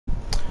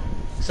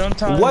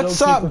Sometimes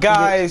What's up,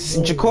 guys?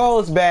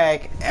 Jaquel is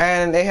back,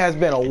 and it has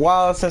been a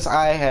while since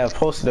I have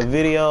posted a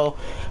video.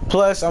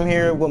 Plus, I'm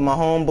here with my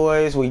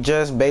homeboys. We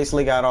just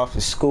basically got off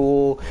of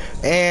school,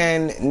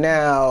 and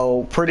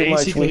now pretty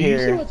much we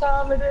here. You see what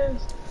time it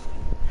is?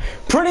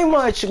 Pretty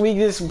much we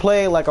just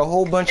play like a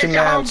whole bunch of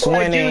maps,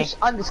 winning.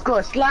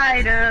 Underscore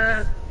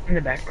slider in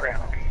the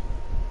background.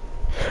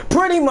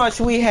 Pretty much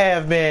we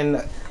have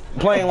been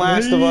playing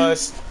Last of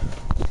Us.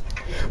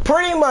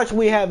 Pretty much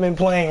we have been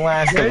playing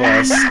Last of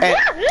Us.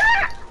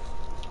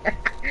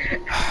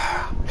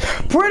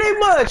 Pretty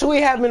much we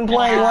have been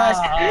playing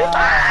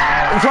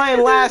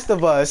Last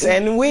of Us,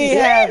 and we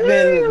have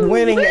been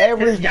winning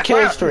every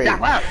kill streak.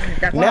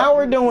 Now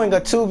we're doing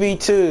a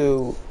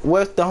 2v2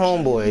 with the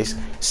homeboys.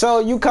 So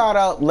you caught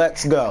up,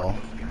 let's go.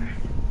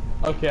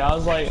 Okay, I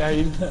was like,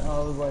 it's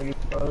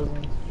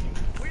frozen.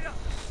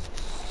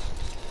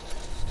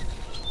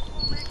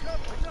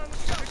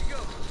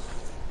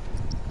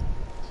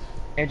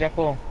 Hey,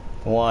 Jackal.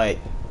 What?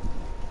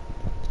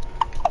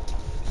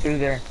 Through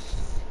there.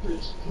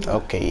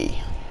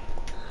 Okay.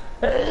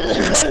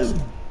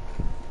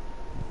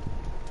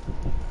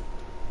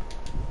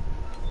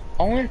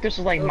 Only if this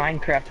is like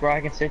Minecraft where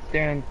I can sit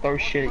there and throw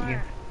shit at you.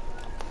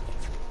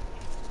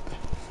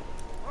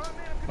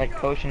 Like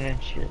potion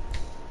and shit.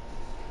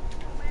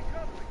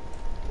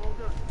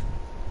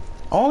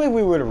 Only if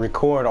we were to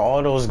record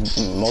all those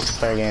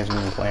multiplayer games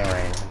we've been playing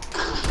right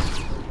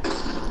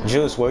now.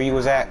 Juice, where you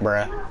was at,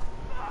 bruh?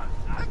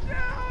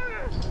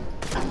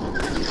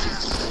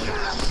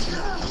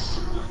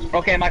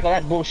 Okay, Michael,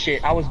 that's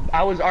bullshit. I was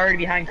already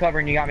behind cover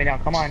and you got me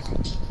down. Come on.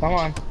 Come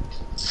on.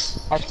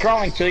 I was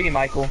crawling to you,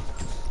 Michael.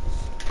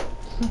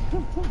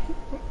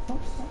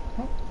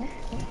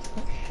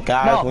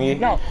 Guys,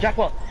 no,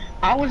 Jackwell.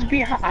 I was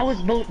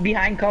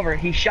behind cover.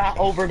 He shot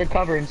over the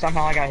cover and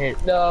somehow I got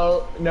hit.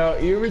 No,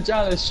 you were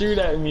trying to shoot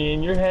at me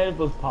and your head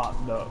was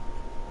popped though.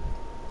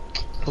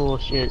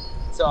 Bullshit.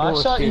 So I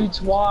shot you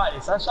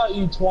twice. I shot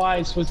you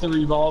twice with the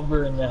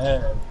revolver in the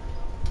head.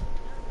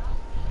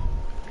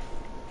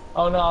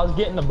 Oh no, I was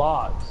getting the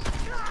box.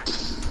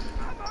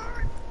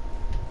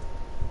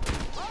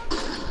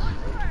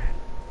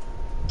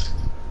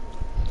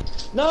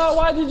 No,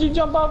 why did you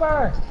jump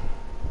over?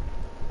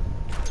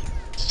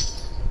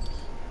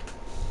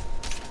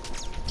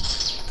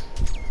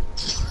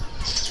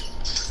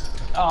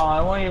 Oh,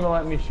 it won't even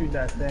let me shoot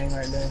that thing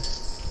right there.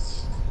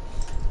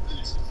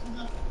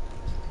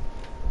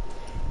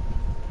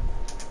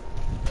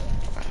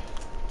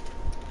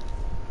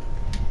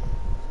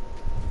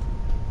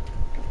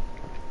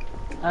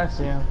 I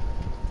see him.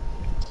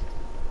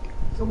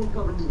 Someone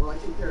cover me while I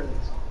take care of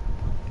this.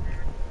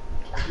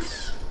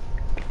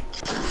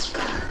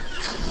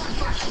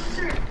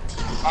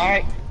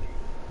 Alright.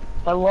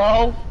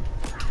 Hello?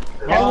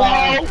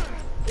 Hello?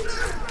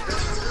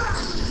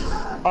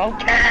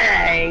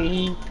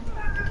 Okay.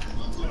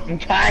 I'm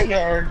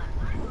tired.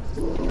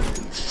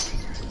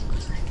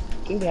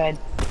 Too bad.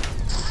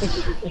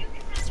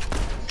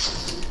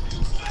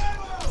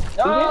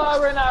 Oh, I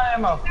ran out of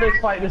ammo.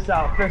 Fist fight this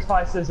out. Fist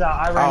fight this out.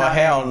 I ran out. Oh of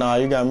hell ammo. no,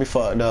 you got me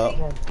fucked up.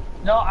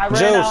 No, I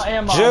ran out of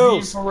ammo.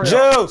 Juice!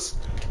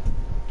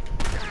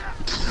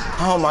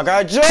 Oh my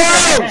god, Juice!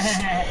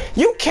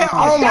 You can't.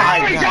 Oh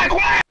my god!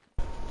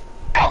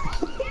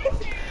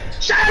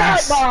 Shut up,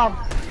 Mom!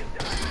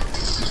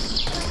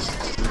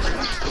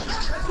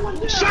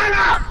 Shut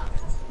up!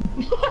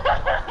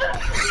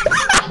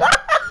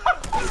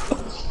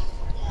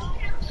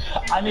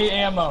 I need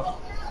ammo.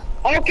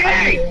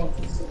 Okay!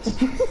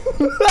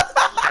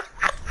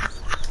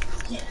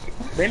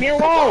 Leave me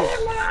alone!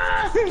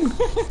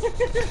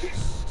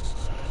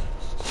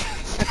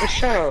 Michael,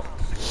 shut up.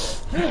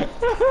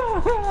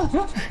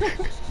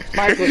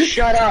 Michael,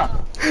 shut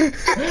up.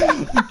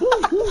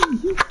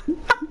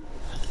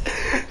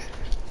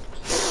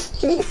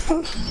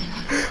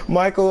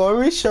 Michael, are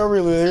we sure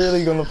we're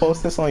literally gonna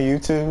post this on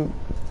YouTube?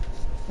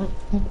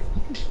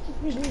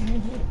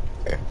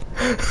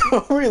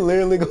 Are we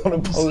literally gonna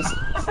post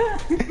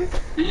it?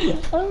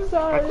 I'm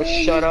sorry. Michael,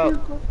 shut up.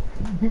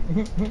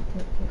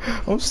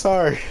 I'm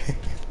sorry.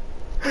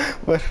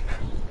 But,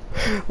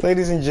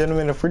 ladies and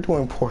gentlemen, if we're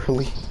doing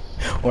poorly,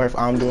 or if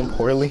I'm doing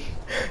poorly,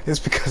 it's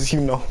because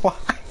you know why.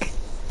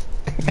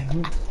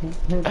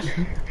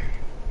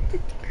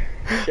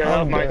 Shut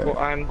up, Michael.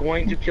 I'm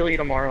going to kill you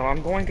tomorrow.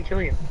 I'm going to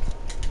kill you.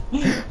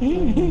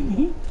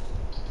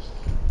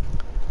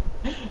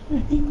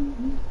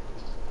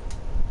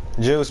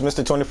 Juice,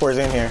 Mr. 24 is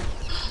in here.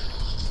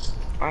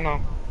 I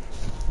know.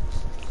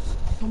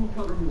 Someone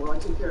cover me while I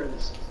take care of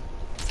this.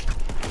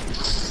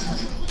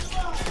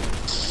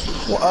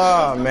 Well,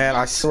 oh man,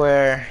 I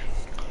swear.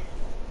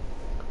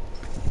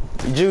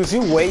 Juice,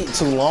 you wait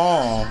too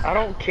long. I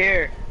don't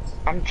care.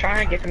 I'm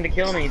trying to get them to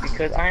kill me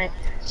because I'm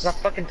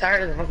fucking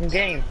tired of the fucking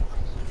game.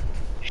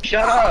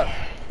 Shut up!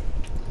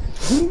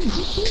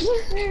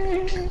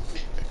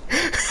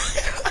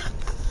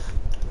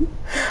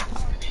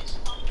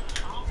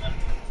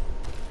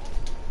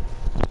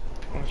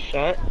 Oh,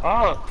 shut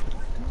up!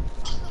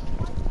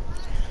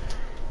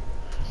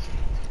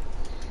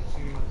 Oh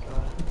my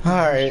god.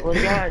 Alright. Swear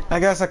to God. I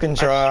guess I can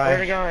try. Swear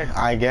to God.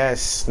 I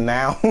guess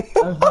now. I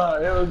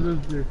thought it was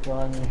just too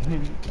funny.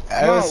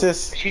 It was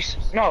just. She's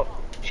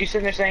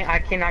sitting there saying I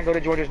cannot go to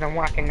Georgia's no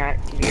more. I cannot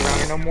be around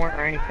her no more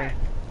or anything.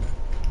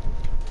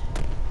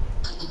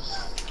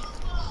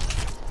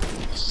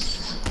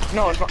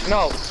 No, it's not,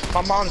 no.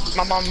 My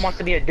mom wants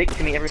to be a dick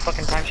to me every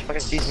fucking time she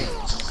fucking sees me.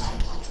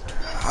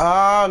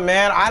 Oh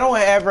man, I don't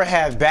ever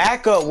have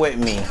backup with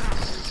me.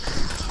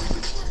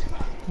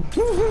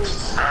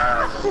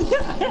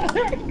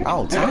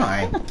 Oh,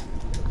 time.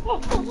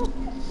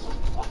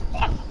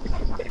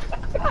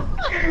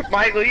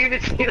 Michael, you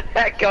didn't see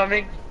that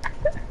coming.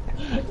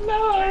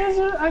 No,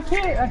 I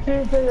can't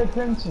pay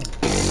attention.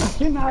 I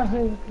cannot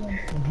pay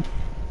attention.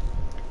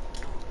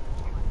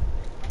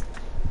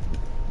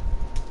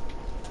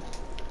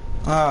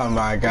 Oh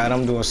my god,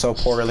 I'm doing so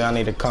poorly. I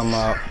need to come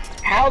up.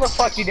 How the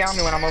fuck you down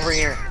me when I'm over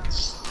here?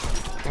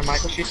 And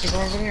Michael shoots me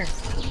from over here.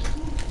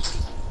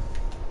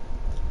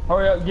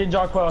 Hurry up, get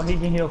Jockwell. He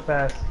can heal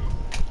fast.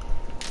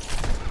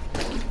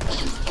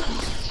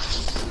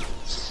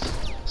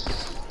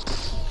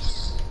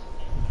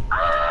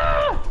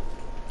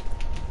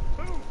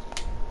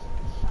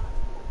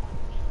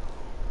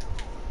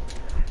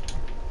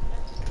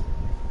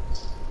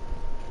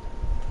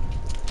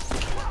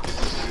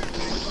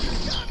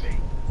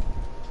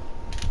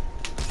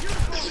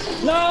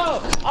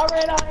 No! I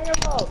ran out of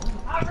ammo!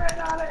 I ran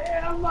out of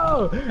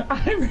ammo!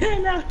 I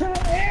ran out of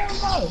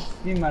ammo!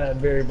 He might have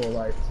variable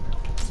life.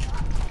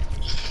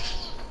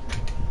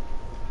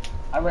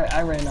 I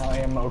ran out of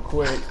ammo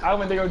quick. I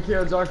went to go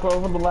kill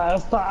Jarko for the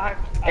last time.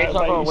 Hey,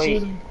 Jarko,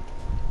 wait.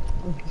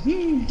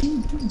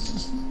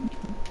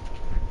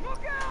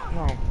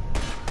 No.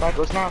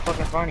 Michael, it's not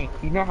fucking funny.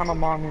 You know how my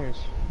mom is.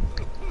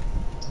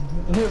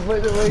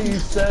 But the way you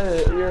said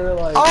it, you're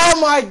like... Oh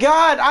my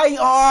god,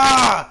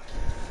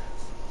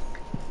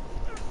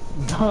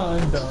 Dun,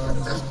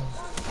 dun, dun.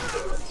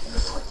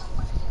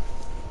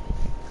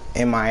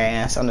 In my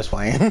ass, I'm just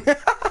playing.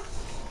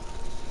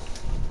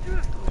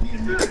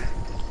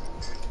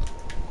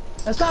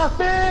 That's not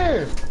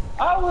fair!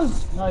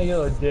 No,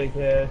 you're a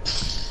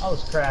dickhead. I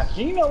was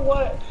crafty. You know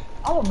what?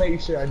 I'm gonna make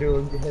sure I do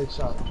a good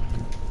headshot.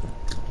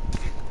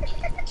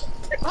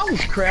 I was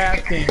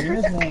crafting, and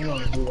this man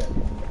gonna do that.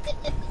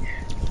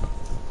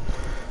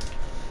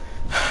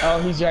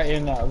 Oh, he's right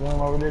in that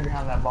room over there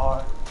behind that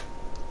bar.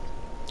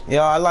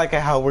 Yo, I like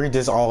how we're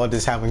just all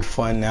just having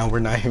fun now. We're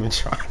not even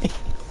trying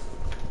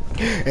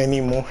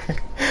anymore.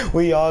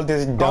 We all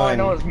just done. All I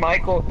know is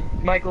Michael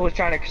was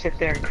trying to sit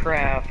there and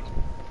craft,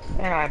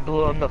 and I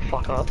blew him the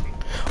fuck up.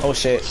 Oh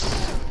shit.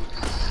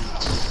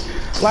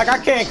 Like I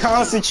can't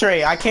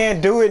concentrate. I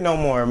can't do it no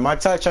more. My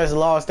touch has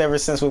lost ever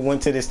since we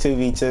went to this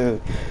 2v2.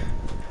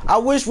 I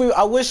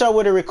wish I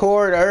would have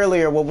recorded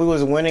earlier when we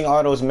was winning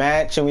all those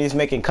matches and we was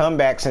making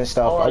comebacks and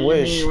stuff. I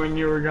wish. When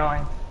you were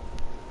going.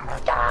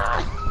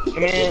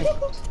 Come in.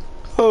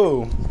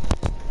 Who?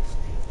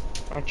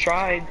 I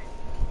tried.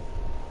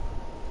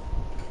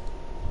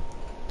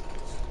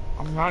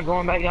 I'm not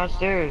going back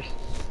downstairs.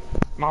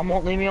 Mom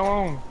won't leave me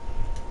alone.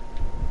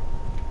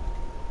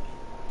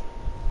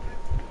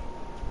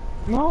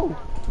 No.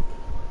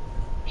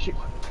 She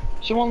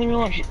won't leave me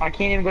alone. I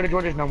can't even go to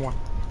Georgia's no more.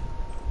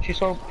 She's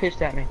so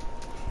pissed at me.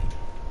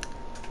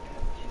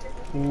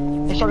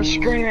 They started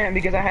screaming at me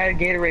because I had a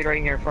Gatorade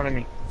right here in front of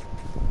me.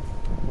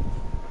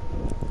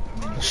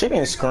 She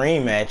didn't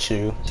scream at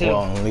you.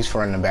 Well, at least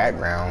for in the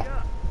background.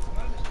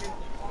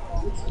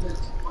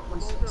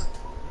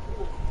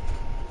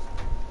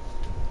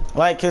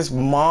 Like his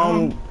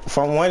mom,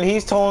 from what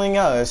he's telling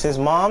us, his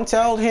mom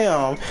told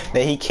him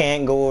that he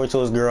can't go over to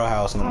his girl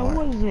house no more.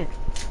 How was it?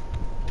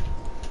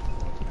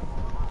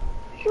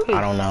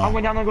 I don't know. I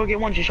went down there to go get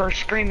one. She started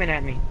screaming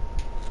at me.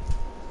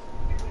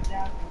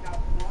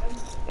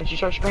 And she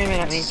started screaming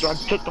at me, so I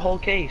took the whole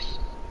case.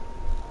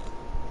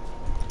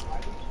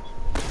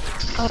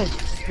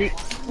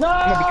 No!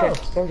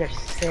 Because those are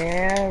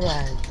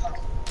Sarah's.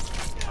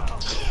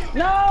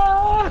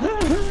 No!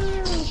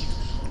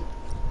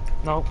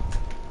 Nope.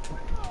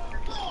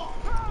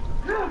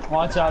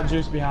 Watch out,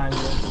 Juice behind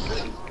you.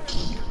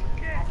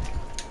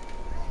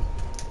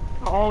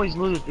 I always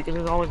lose because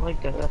it's always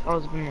like that. That's how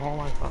it's been my whole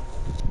life.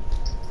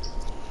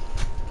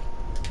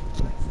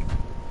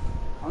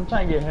 I'm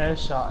trying to get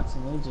headshots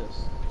and they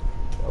just...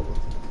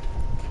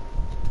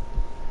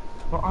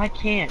 Well, I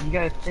can't. You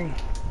gotta think.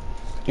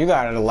 You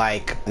gotta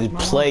like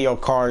play your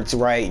cards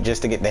right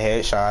just to get the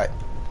headshot.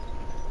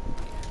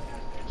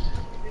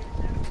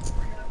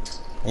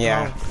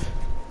 Yeah.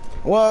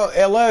 Well,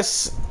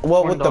 unless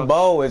with the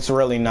bow, it's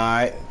really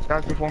not.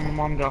 That's before my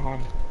mom got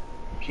home.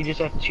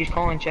 She's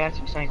calling chat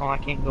saying, "Oh, I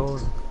can't go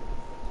over."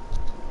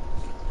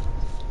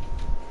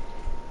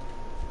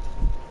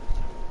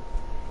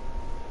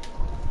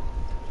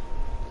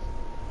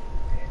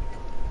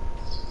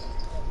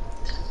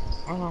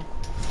 I don't know.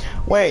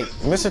 Wait,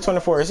 Mr.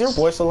 24, is your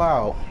voice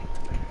allowed?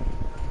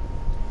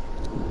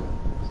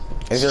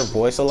 Is your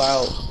voice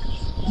allowed?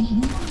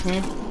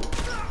 I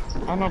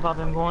don't know if I've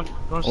been going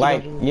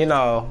like, you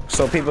know,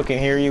 so people can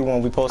hear you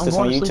when we post this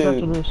on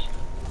YouTube.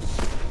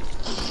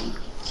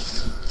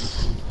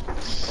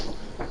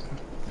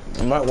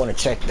 You might want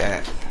to check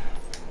that.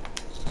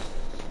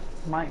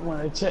 Might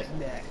want to check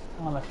that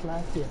on a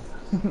flat here.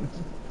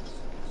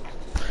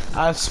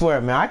 I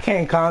swear, man, I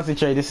can't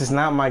concentrate. This is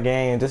not my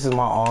game. This is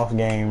my off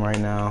game right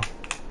now.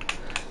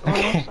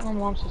 Someone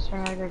wants to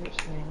turn I get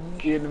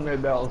Spanish. You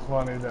admit that was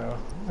funny though.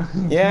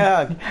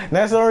 Yeah,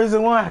 that's the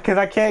reason why. Cause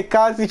I can't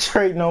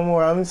concentrate no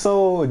more. I'm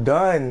so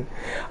done.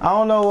 I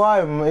don't know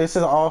why. It's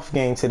an off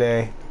game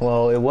today.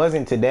 Well, it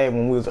wasn't today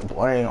when we was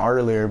playing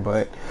earlier,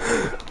 but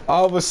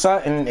all of a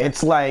sudden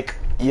it's like,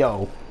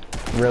 yo,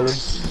 really?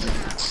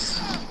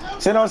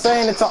 See what I'm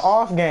saying? It's an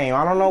off game.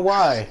 I don't know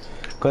why.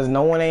 Cause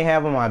no one ain't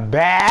having my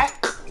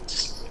back.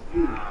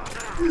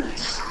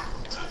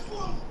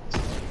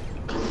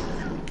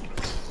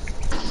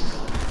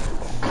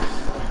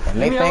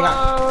 And they think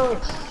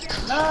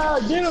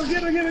No, get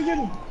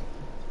him.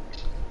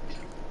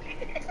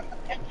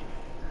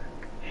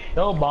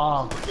 No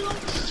bomb.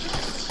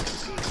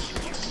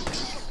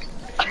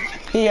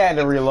 he had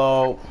to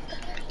reload.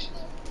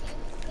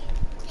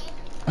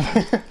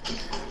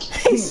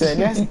 He said,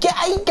 that's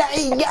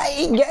gay.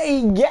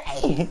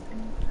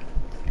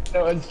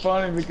 No, it's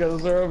funny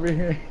because they're over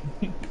here.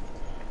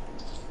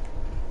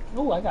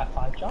 Ooh, I got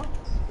 5 shots.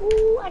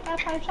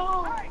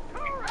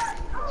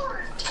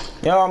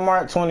 Yo, I'm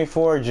Mark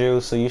 24,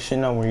 Juice, so you should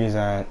know where he's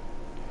at.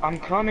 I'm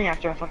coming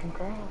after I fucking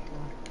craft.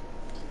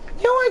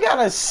 You ain't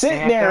gotta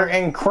sit there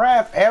and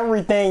craft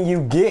everything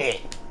you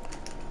get.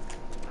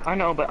 I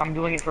know, but I'm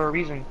doing it for a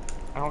reason.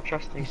 I don't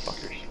trust these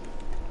fuckers.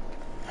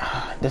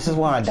 This is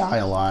why I die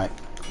a lot.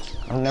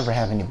 I don't never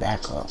have any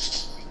backup.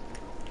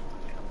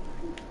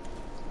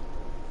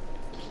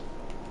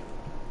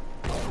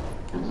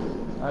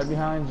 Right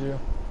behind you.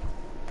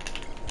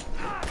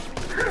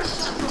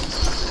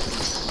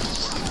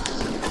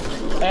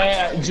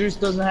 Hey, Juice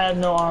doesn't have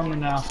no armor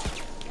now.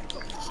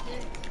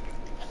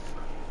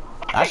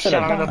 I should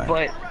have Shot on the died.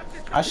 butt.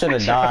 I should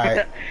have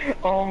died.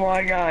 Oh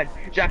my god.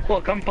 Jack,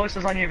 look, come post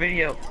this on your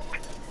video.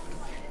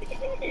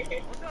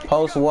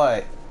 Post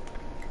what?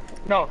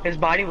 No, his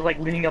body was like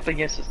leaning up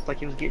against us, like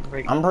he was getting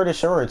ready. I'm pretty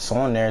sure it's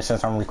on there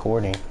since I'm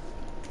recording.